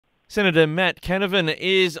Senator Matt Canavan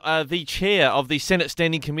is the chair of the Senate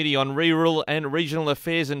Standing Committee on Rural and Regional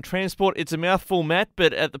Affairs and Transport. It's a mouthful, Matt,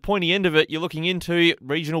 but at the pointy end of it, you're looking into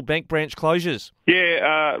regional bank branch closures.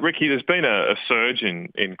 Yeah, Ricky, there's been a surge in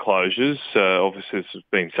closures. Obviously, this has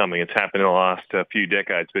been something that's happened in the last few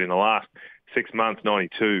decades, but in the last 6 months,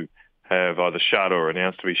 92 have either shut or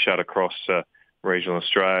announced to be shut across regional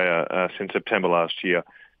Australia since September last year.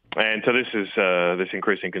 And so this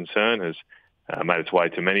increasing concern has made its way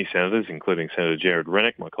to many senators, including Senator Gerard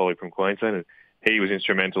Rennick, my colleague from Queensland, and he was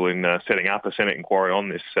instrumental in setting up a Senate inquiry on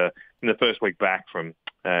this in the first week back from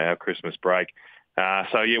our Christmas break.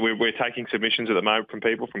 We're taking submissions at the moment from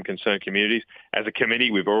people from concerned communities. As a committee,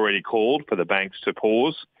 we've already called for the banks to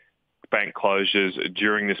pause bank closures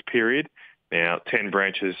during this period. Now, 10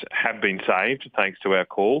 branches have been saved thanks to our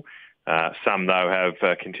call. Some, though,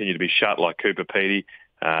 have continued to be shut, like Coober, Pedy,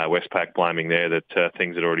 Westpac blaming there that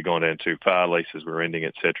things had already gone down too far, leases were ending,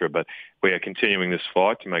 etc. But we are continuing this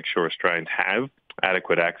fight to make sure Australians have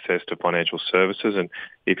adequate access to financial services. And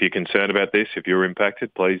if you're concerned about this, if you're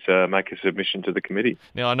impacted, please make a submission to the committee.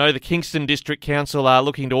 Now, I know the Kingston District Council are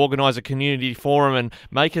looking to organise a community forum and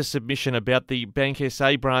make a submission about the Bank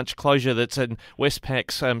SA branch closure that's in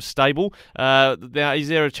Westpac's stable. Now, is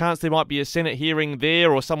there a chance there might be a Senate hearing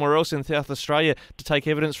there or somewhere else in South Australia to take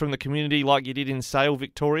evidence from the community like you did in Sale,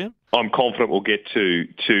 Victoria? I'm confident we'll get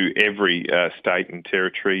to every state and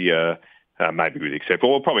territory, maybe with the exception.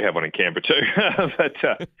 We'll probably have one in Canberra too, but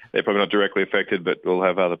they're probably not directly affected, but we'll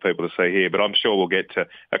have other people to see here. But I'm sure we'll get to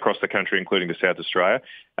across the country, including to South Australia.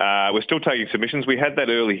 We're still taking submissions. We had that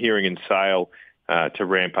early hearing in Sale to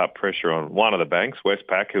ramp up pressure on one of the banks,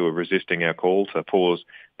 Westpac, who were resisting our call to pause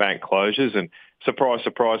bank closures. And surprise,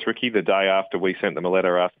 surprise, Ricky, the day after we sent them a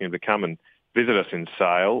letter asking them to come and visit us in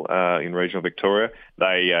Sale, in regional Victoria,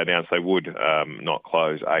 they announced they would not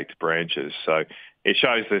close 8 branches. So it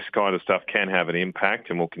shows this kind of stuff can have an impact,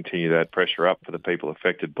 and we'll continue that pressure up for the people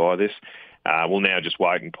affected by this. We'll now just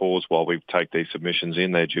wait and pause while we take these submissions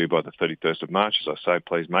in. They're due by the 31st of March. As I say,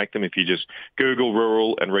 please make them. If you just Google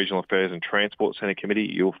Rural and Regional Affairs and Transport Senate Committee,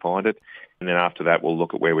 you'll find it. And then after that, we'll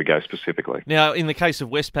look at where we go specifically. Now, in the case of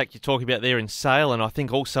Westpac, you're talking about there in Sale, and I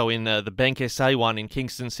think also in the Bank SA one in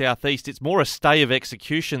Kingston South East, it's more a stay of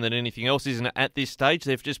execution than anything else, isn't it, at this stage?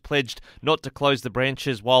 They've just pledged not to close the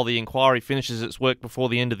branches while the inquiry finishes its work before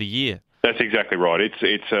the end of the year. That's exactly right.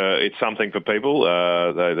 It's something for people.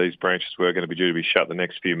 These branches were going to be due to be shut the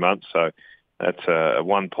next few months, so that's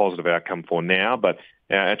one positive outcome for now. But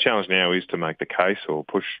our challenge now is to make the case or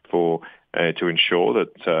push for to ensure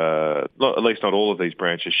that at least not all of these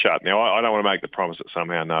branches shut. Now, I don't want to make the promise that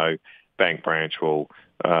somehow no bank branch will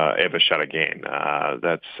ever shut again.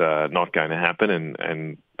 That's not going to happen,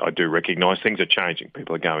 and I do recognise things are changing.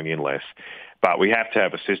 People are going in less. But we have to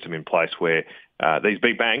have a system in place where these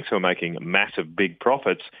big banks who are making massive, big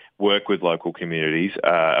profits work with local communities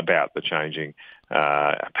about the changing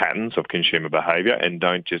patterns of consumer behaviour and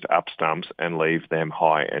don't just up stumps and leave them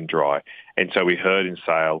high and dry. And so we heard in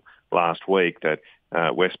Sale last week that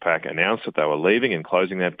Westpac announced that they were leaving and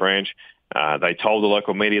closing that branch. They told the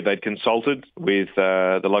local media they'd consulted with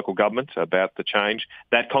the local government about the change.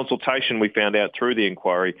 That consultation, we found out through the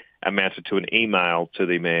inquiry, amounted to an email to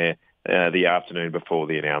the mayor the afternoon before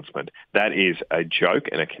the announcement. That is a joke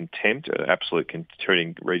and a contempt, an absolute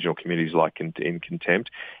treating regional communities like in contempt.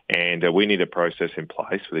 And we need a process in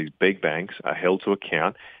place where these big banks are held to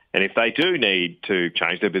account. And if they do need to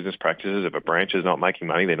change their business practices, if a branch is not making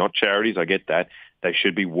money, they're not charities, I get that, they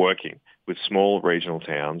should be working with small regional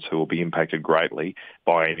towns who will be impacted greatly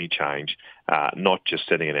by any change, not just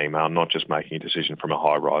sending an email, not just making a decision from a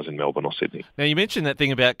high rise in Melbourne or Sydney. Now, you mentioned that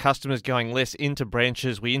thing about customers going less into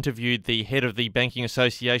branches. We interviewed the head of the Banking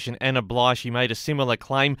Association, Anna Bly. She made a similar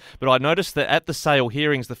claim, but I noticed that at the Sale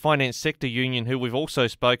hearings, the Finance Sector Union, who we've also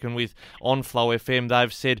spoken with on FlowFM,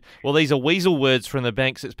 they've said, well, these are weasel words from the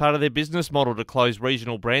banks. It's part of their business model to close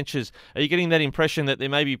regional branches. Are you getting that impression that they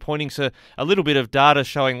may be pointing to a little bit of data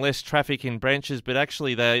showing less traffic in branches, but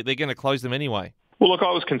actually they're going to close them anyway? Well, look,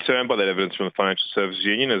 I was concerned by that evidence from the Financial Services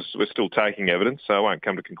Union, as we're still taking evidence, so I won't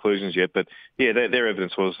come to conclusions yet. But, yeah, their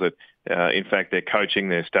evidence was that, in fact, they're coaching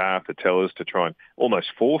their staff, the tellers, to try and almost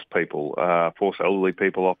force people, force elderly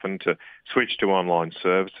people often to switch to online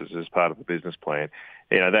services as part of the business plan.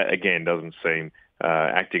 You know, that, again, doesn't seem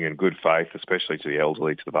acting in good faith, especially to the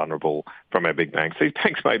elderly, to the vulnerable, from our big banks. These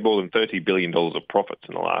banks made more than $30 billion of profits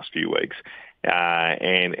in the last few weeks.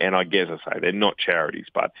 And I guess I say they're not charities,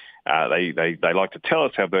 but they like to tell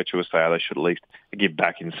us how virtuous they are. They should at least give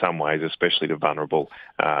back in some ways, especially to vulnerable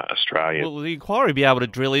Australians. Will the inquiry be able to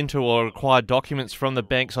drill into or acquire documents from the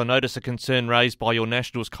banks? I notice a concern raised by your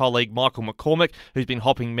Nationals colleague Michael McCormick, who's been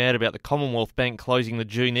hopping mad about the Commonwealth Bank closing the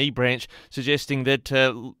Junee branch, suggesting that,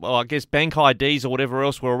 I guess, bank IDs or whatever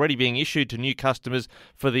else were already being issued to new customers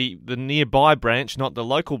for the nearby branch, not the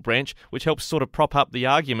local branch, which helps sort of prop up the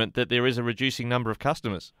argument that there is a reducing number of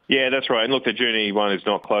customers. Yeah, that's right. And look, the Junee one is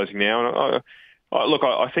not closing now. And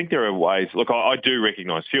I think there are ways. Look, I do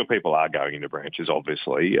recognise fewer people are going into branches.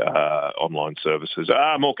 Obviously, online services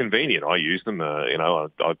are more convenient. I use them.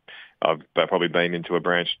 I've probably been into a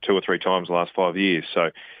branch 2 or 3 times the last 5 years. So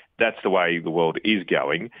that's the way the world is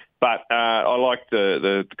going. But I like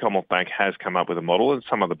the Commonwealth Bank has come up with a model, and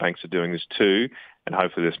some other banks are doing this too. And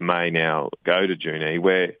hopefully this may now go to Junee,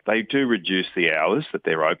 where they do reduce the hours that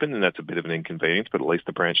they're open, and that's a bit of an inconvenience, but at least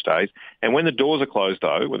the branch stays. And when the doors are closed,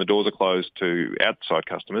 though, when the doors are closed to outside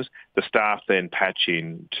customers, the staff then patch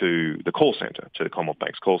in to the call centre, to the Commonwealth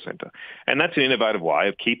Bank's call centre. And that's an innovative way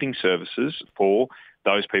of keeping services for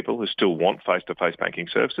those people who still want face-to-face banking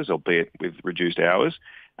services, albeit with reduced hours,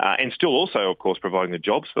 and still also, of course, providing the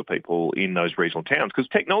jobs for people in those regional towns, because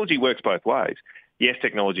technology works both ways. Yes,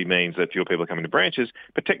 technology means that fewer people are coming to branches,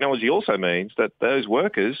 but technology also means that those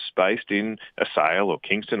workers based in a Sale or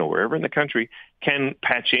Kingston or wherever in the country can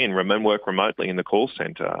patch in and work remotely in the call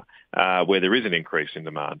centre where there is an increase in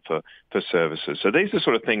demand for services. So these are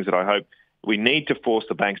sort of things that I hope we need to force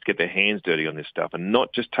the banks to get their hands dirty on this stuff and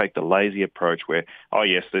not just take the lazy approach where, oh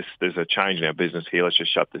yes, there's a change in our business here, let's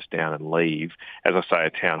just shut this down and leave, as I say,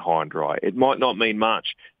 a town high and dry. It might not mean much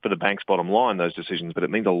for the bank's bottom line, those decisions, but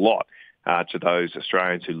it means a lot to those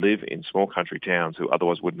Australians who live in small country towns who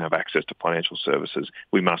otherwise wouldn't have access to financial services.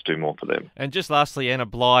 We must do more for them. And just lastly, Anna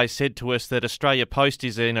Bligh said to us that Australia Post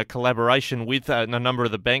is in a collaboration with a number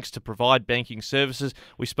of the banks to provide banking services.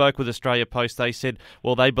 We spoke with Australia Post. They said,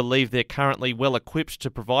 well, they believe they're currently well equipped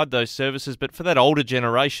to provide those services, but for that older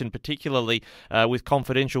generation, particularly with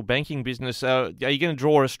confidential banking business, are you going to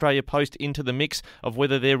draw Australia Post into the mix of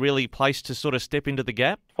whether they're really placed to sort of step into the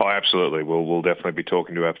gap? Oh, absolutely. We'll definitely be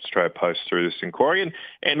talking to Australia Post through this inquiry.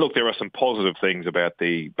 And look, there are some positive things about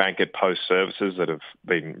the bank at post services that have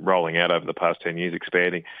been rolling out over the past 10 years,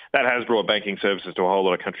 expanding. That has brought banking services to a whole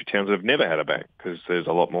lot of country towns that have never had a bank, because there's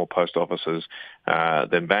a lot more post offices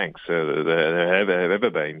than banks there have ever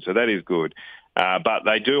been. So that is good. But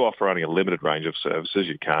they do offer only a limited range of services.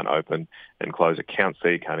 You can't open and close accounts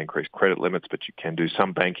there. You can't increase credit limits, but you can do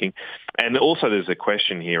some banking. And also there's a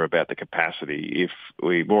question here about the capacity.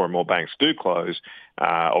 If more and more banks do close,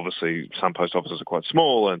 obviously some post offices are quite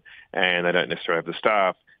small and they don't necessarily have the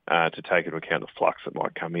staff to take into account the flux that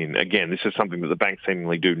might come in. Again, this is something that the banks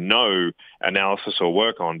seemingly do no analysis or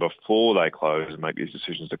work on before they close and make these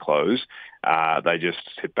decisions to close. They just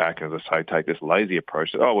sit back and, as I say, take this lazy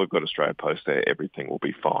approach that, oh, we've got Australia Post there, everything will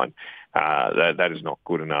be fine. That is not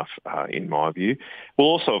good enough in my view. We'll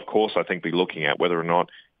also, of course, I think, be looking at whether or not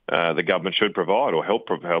the government should provide or help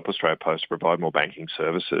Australia Post to provide more banking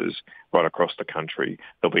services right across the country.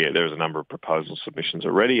 There's a number of proposal submissions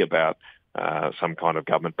already about some kind of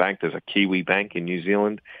government bank. There's a Kiwi bank in New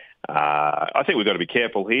Zealand. I think we've got to be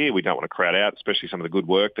careful here. We don't want to crowd out, especially some of the good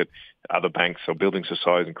work that other banks or building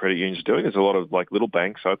societies and credit unions are doing. There's a lot of little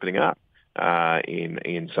banks opening up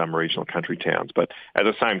in some regional country towns. But at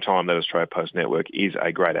the same time, that Australia Post network is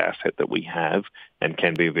a great asset that we have and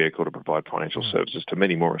can be a vehicle to provide financial services to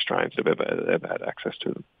many more Australians who have ever had access to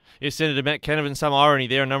them. Yes, Senator Matt Canavan, some irony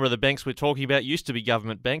there. A number of the banks we're talking about used to be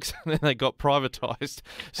government banks, and then they got privatised.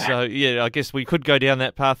 So, yeah, I guess we could go down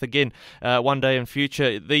that path again one day in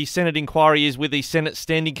future. The Senate inquiry is with the Senate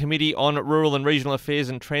Standing Committee on Rural and Regional Affairs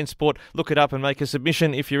and Transport. Look it up and make a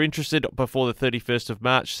submission if you're interested before the 31st of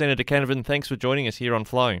March. Senator Canavan, thanks for joining us here on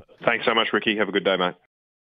Flow. Thanks so much, Ricky. Have a good day, mate.